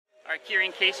All right, Kyrie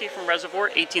and Casey from Reservoir,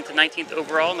 18th and 19th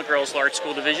overall in the girls' large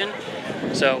school division.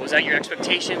 So was that your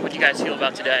expectation? What do you guys feel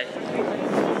about today?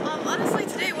 Honestly,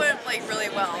 today went really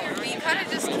well. We kind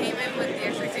of just came in with the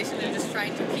expectation of just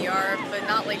trying to PR, but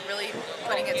not really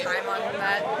putting a time on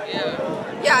that.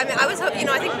 Yeah, I mean, I was hoping,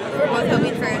 I think we were both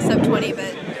hoping for a sub 20,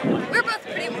 but we were both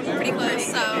pretty close,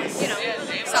 so,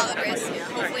 solid race. Yeah,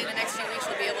 hopefully in the next few weeks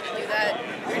we'll be able to do that.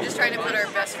 We're just trying to put our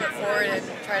best foot forward and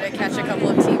try to catch a couple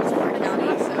of teams from our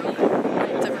county, so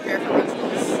to prepare for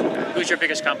regionals. Who's your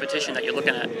biggest competition that you're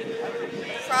looking at?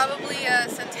 Probably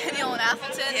Centennial and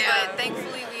Appleton, but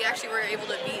thankfully we actually were able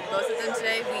to beat both of them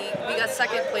today. We got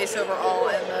second place overall,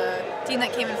 and the team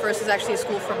that came in first is actually a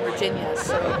school from Virginia,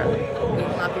 so we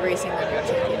will not be racing them in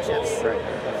championships.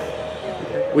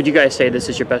 Right. Would you guys say this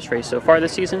is your best race so far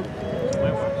this season?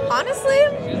 Honestly,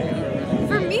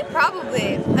 for me,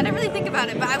 probably. I didn't really think about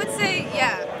it, but I would say,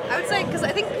 yeah. I would say, because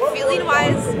I think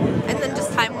feeling-wise, and then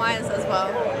just time-wise as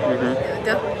well.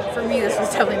 Mm-hmm. For me, this was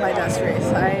definitely my best race.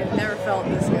 I never felt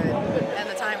this good, and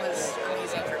the time was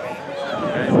amazing for me.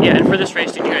 Right. Yeah, and for this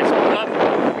race, did you guys move up?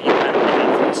 Or were you kind of moving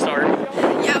up from the start?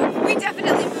 Yeah, we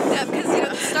definitely moved up, because,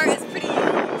 the start is pretty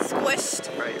squished.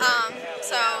 Right.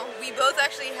 So we both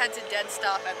actually had to dead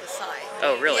stop at the sign.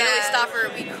 Oh, really? Yeah,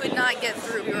 stopper. We could not get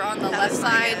through. We were on the left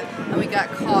side, and we got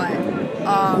caught.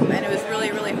 And it was really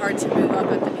hard to move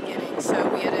up at the beginning, so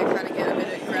we had to kind of get a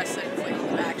bit aggressive in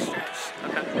the backstretch.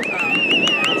 Okay.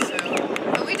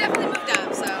 But we definitely moved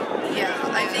up. So yeah,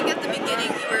 I think at the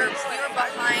beginning we were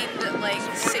behind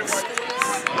 6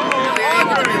 schools, and we were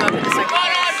able to move up into second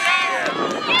place.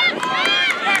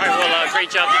 All right. Well, great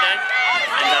job today,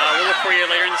 and we'll look for you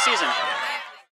later in the season.